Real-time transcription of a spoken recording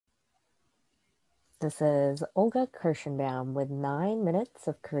This is Olga Kirschenbaum with 9 Minutes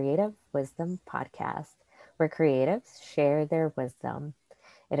of Creative Wisdom podcast, where creatives share their wisdom.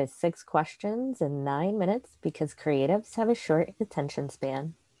 It is 6 questions in 9 minutes because creatives have a short attention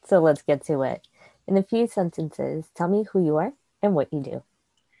span. So let's get to it. In a few sentences, tell me who you are and what you do.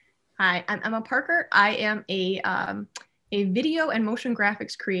 Hi, I'm Emma Parker. I am a video and motion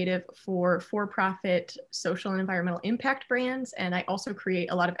graphics creative for-profit social and environmental impact brands. And I also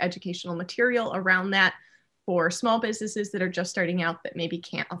create a lot of educational material around that for small businesses that are just starting out that maybe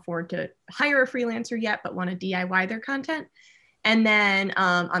can't afford to hire a freelancer yet, but want to DIY their content. And then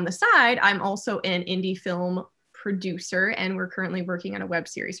on the side, I'm also an indie film producer, and we're currently working on a web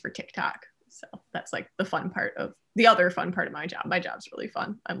series for TikTok. So that's like the other fun part of my job. My job's really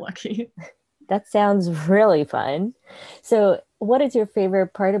fun. I'm lucky. That sounds really fun. So, what is your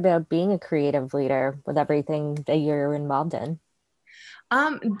favorite part about being a creative leader with everything that you're involved in?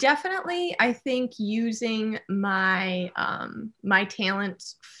 Definitely, I think using my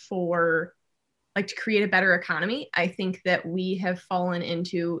talents for like to create a better economy. I think that we have fallen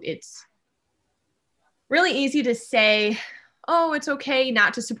into it's really easy to say, oh, it's okay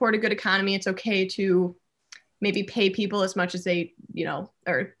not to support a good economy. It's okay to maybe pay people as much as they,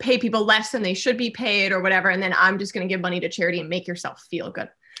 or pay people less than they should be paid or whatever. And then I'm just going to give money to charity and make yourself feel good.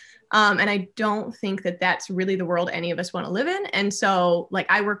 And I don't think that that's really the world any of us want to live in. And so like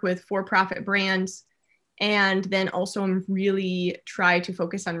I work with for-profit brands, and then also I'm really try to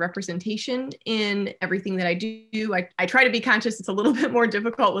focus on representation in everything that I do. I try to be conscious. It's a little bit more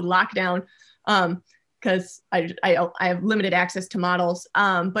difficult with lockdown because I have limited access to models,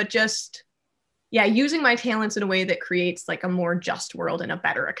 but just yeah, using my talents in a way that creates like a more just world and a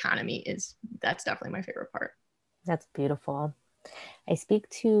better economy that's definitely my favorite part. That's beautiful. I speak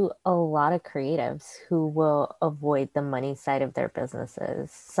to a lot of creatives who will avoid the money side of their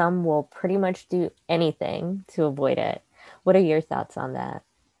businesses. Some will pretty much do anything to avoid it. What are your thoughts on that?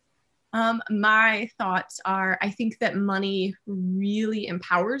 My thoughts are I think that money really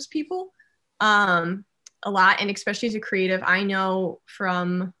empowers people a lot. And especially as a creative, I know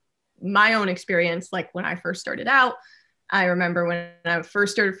from my own experience, like when I first started out, I remember when I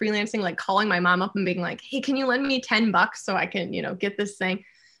first started freelancing, like calling my mom up and being like, hey, can you lend me $10 so I can, get this thing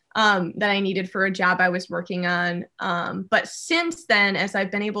that I needed for a job I was working on. But since then, as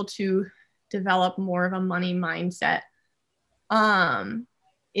I've been able to develop more of a money mindset,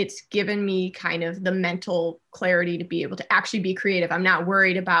 it's given me kind of the mental clarity to be able to actually be creative. I'm not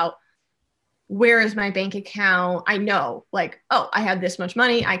worried about where is my bank account? I know like, oh, I have this much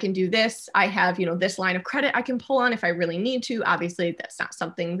money. I can do this. I have, this line of credit I can pull on if I really need to. Obviously, that's not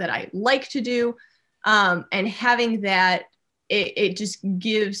something that I like to do. And having that, it just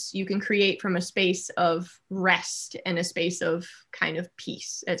gives, you can create from a space of rest and a space of kind of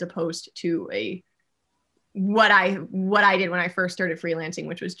peace as opposed to what I did when I first started freelancing,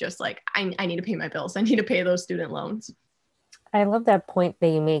 which was just like, I need to pay my bills. I need to pay those student loans. I love that point that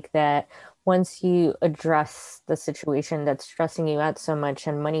you make that once you address the situation that's stressing you out so much,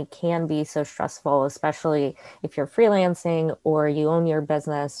 and money can be so stressful, especially if you're freelancing or you own your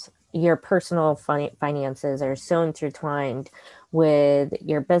business, your personal finances are so intertwined with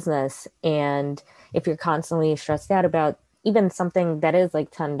your business. And if you're constantly stressed out about even something that is like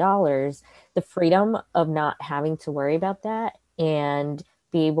 $10, the freedom of not having to worry about that and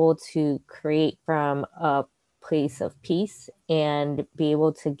be able to create from a place of peace and be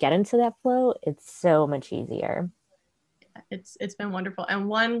able to get into that flow, it's so much easier. It's been wonderful. And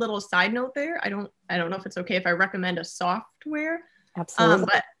one little side note there, I don't know if it's okay if I recommend a software. Absolutely.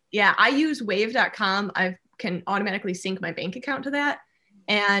 But yeah, I use wave.com. I can automatically sync my bank account to that.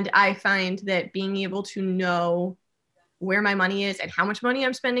 And I find that being able to know where my money is and how much money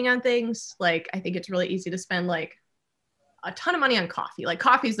I'm spending on things, like I think it's really easy to spend like a ton of money on coffee. Like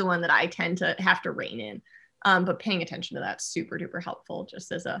coffee is the one that I tend to have to rein in. But paying attention to that's super duper helpful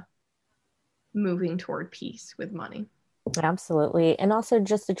just as a moving toward peace with money. Absolutely. And also,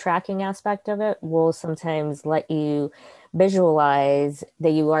 just the tracking aspect of it will sometimes let you visualize that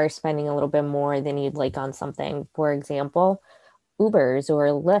you are spending a little bit more than you'd like on something. For example, Ubers or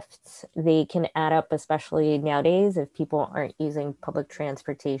Lyfts, they can add up, especially nowadays if people aren't using public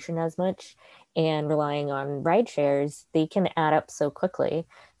transportation as much and relying on ride shares, they can add up so quickly.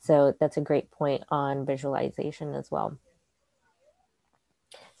 So that's a great point on visualization as well.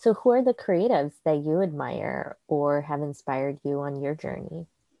 So, who are the creatives that you admire or have inspired you on your journey?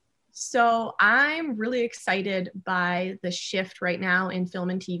 So I'm really excited by the shift right now in film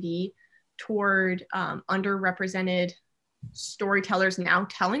and TV toward underrepresented storytellers now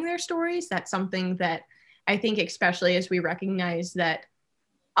telling their stories. That's something that I think, especially as we recognize that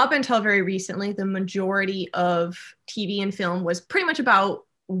up until very recently, the majority of TV and film was pretty much about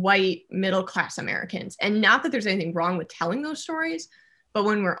white middle class Americans. And not that there's anything wrong with telling those stories, but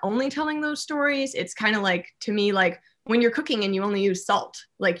when we're only telling those stories, it's kind of like, to me, like when you're cooking and you only use salt,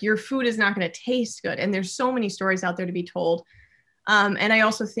 like your food is not going to taste good. And there's so many stories out there to be told. And I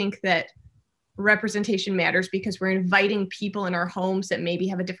also think that representation matters because we're inviting people in our homes that maybe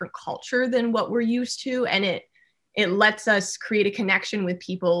have a different culture than what we're used to. And it lets us create a connection with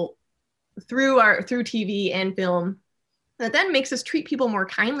people through TV and film that then makes us treat people more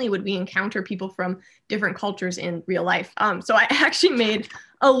kindly when we encounter people from different cultures in real life. So I actually made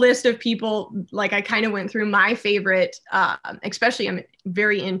a list of people, like I kind of went through my favorite, especially I'm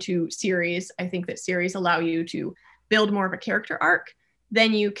very into series. I think that series allow you to build more of a character arc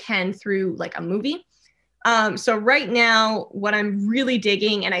than you can through like a movie. So right now, what I'm really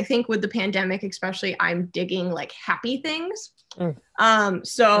digging, and I think with the pandemic especially, I'm digging like happy things.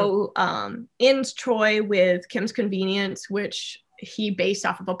 In's Troy with Kim's Convenience, which he based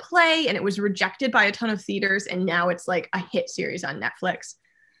off of a play, and it was rejected by a ton of theaters, and now it's like a hit series on Netflix.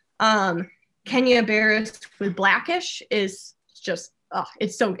 Kenya Barris with Blackish is just,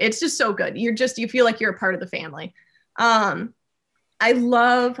 it's just so good. You feel like you're a part of the family. I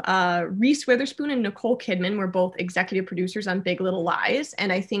love Reese Witherspoon and Nicole Kidman were both executive producers on Big Little Lies.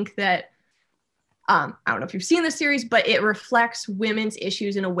 And I think that, I don't know if you've seen the series, but it reflects women's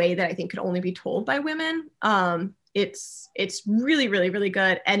issues in a way that I think could only be told by women. It's really, really, really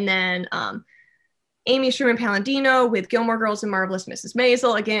good. And then Amy Sherman Palladino with Gilmore Girls and Marvelous Mrs.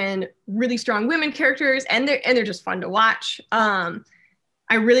 Maisel, again, really strong women characters, and they're just fun to watch.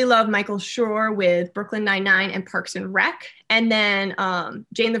 I really love Michael Schur with Brooklyn Nine-Nine and Parks and Rec. And then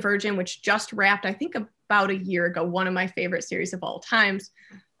Jane the Virgin, which just wrapped, I think about a year ago, one of my favorite series of all times.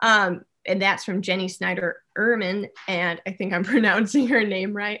 And that's from Jenny Snyder Urman. And I think I'm pronouncing her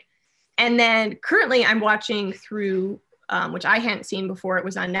name right. And then currently I'm watching through, which I hadn't seen before. It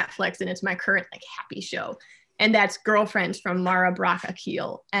was on Netflix and it's my current like happy show. And that's Girlfriends from Mara Brock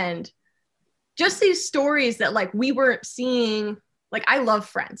Akil. And just these stories that like we weren't seeing. Like I love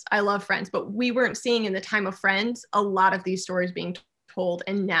Friends, but we weren't seeing in the time of Friends a lot of these stories being told.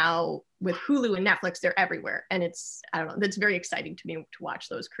 And now with Hulu and Netflix, they're everywhere. And I don't know, that's very exciting to me to watch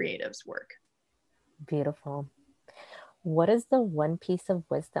those creatives work. Beautiful. What is the one piece of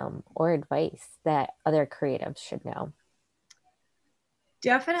wisdom or advice that other creatives should know?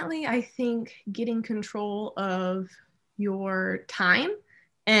 Definitely, I think getting control of your time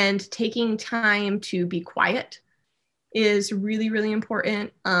and taking time to be quiet is really, really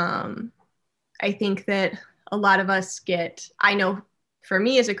important. I think that a lot of us I know for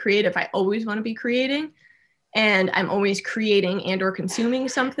me as a creative, I always want to be creating and I'm always creating and or consuming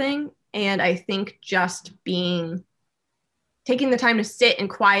something. And I think just taking the time to sit and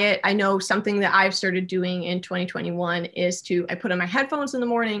quiet. I know something that I've started doing in 2021 is I put on my headphones in the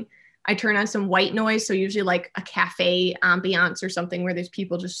morning. I turn on some white noise. So usually like a cafe ambiance or something where there's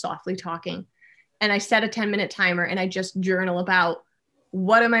people just softly talking. And I set a 10-minute timer and I just journal about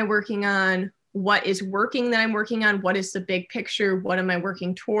what am I working on? What is working that I'm working on? What is the big picture? What am I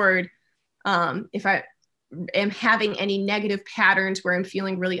working toward? If I am having any negative patterns where I'm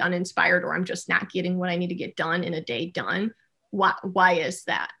feeling really uninspired or I'm just not getting what I need to get done in a day done, why is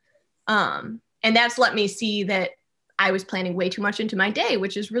that? And that's let me see that I was planning way too much into my day,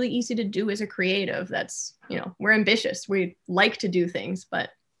 which is really easy to do as a creative. That's, we're ambitious. We like to do things,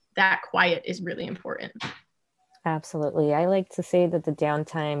 but that quiet is really important. Absolutely. I like to say that the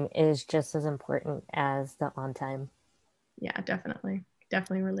downtime is just as important as the on time. Yeah, definitely.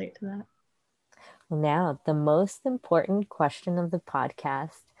 Definitely relate to that. Well, now, the most important question of the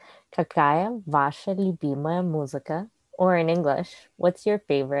podcast. Какая ваша любимая музыка? Or in English, what's your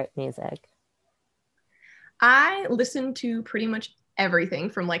favorite music? I listen to pretty much everything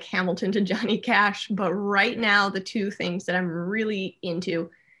from like Hamilton to Johnny Cash, but right now the two things that I'm really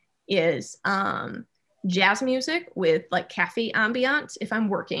into is jazz music with like cafe ambiance if I'm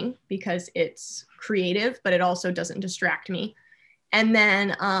working because it's creative, but it also doesn't distract me. And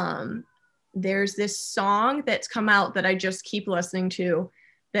then there's this song that's come out that I just keep listening to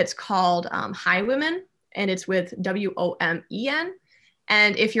that's called Highwomen, and it's with WOMEN.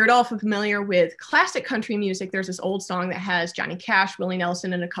 And if you're at all familiar with classic country music, there's this old song that has Johnny Cash, Willie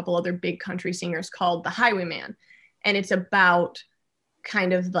Nelson, and a couple other big country singers called The Highwayman. And it's about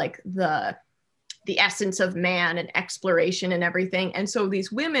kind of like the essence of man and exploration and everything. And so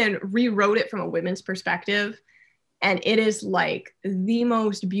these women rewrote it from a women's perspective. And it is like the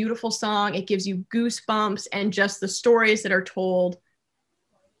most beautiful song. It gives you goosebumps, and just the stories that are told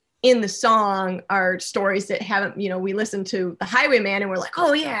in the song are stories that haven't, we listen to The Highwayman and we're like,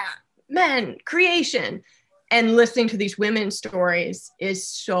 oh yeah, men, creation. And listening to these women's stories is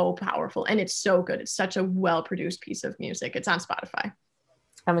so powerful and it's so good. It's such a well produced piece of music. It's on Spotify.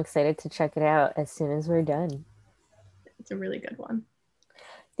 I'm excited to check it out as soon as we're done. It's a really good one.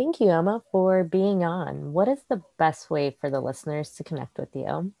 Thank you, Emma, for being on. What is the best way for the listeners to connect with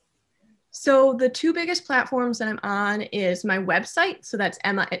you? So the two biggest platforms that I'm on is my website. So that's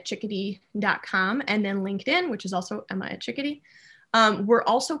emma@chickadee.com, and then LinkedIn, which is also Emma@Chickadee. We're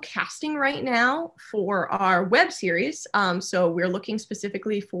also casting right now for our web series. So we're looking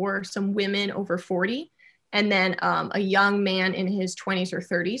specifically for some women over 40 and then a young man in his 20s or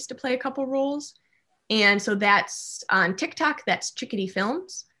 30s to play a couple roles. And so that's on TikTok, that's Chickadee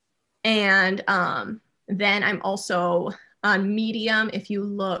Films. And then I'm also on Medium. If you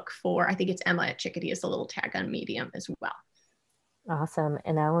look for, I think it's Emma@Chickadee is the little tag on Medium as well. Awesome.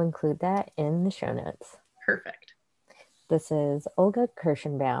 And I'll include that in the show notes. Perfect. This is Olga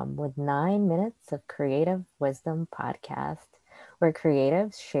Kirschenbaum with 9 Minutes of Creative Wisdom podcast, where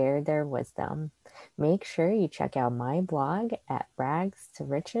creatives share their wisdom. Make sure you check out my blog at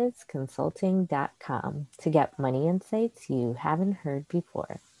ragstorichesconsulting.com to get money insights you haven't heard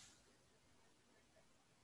before.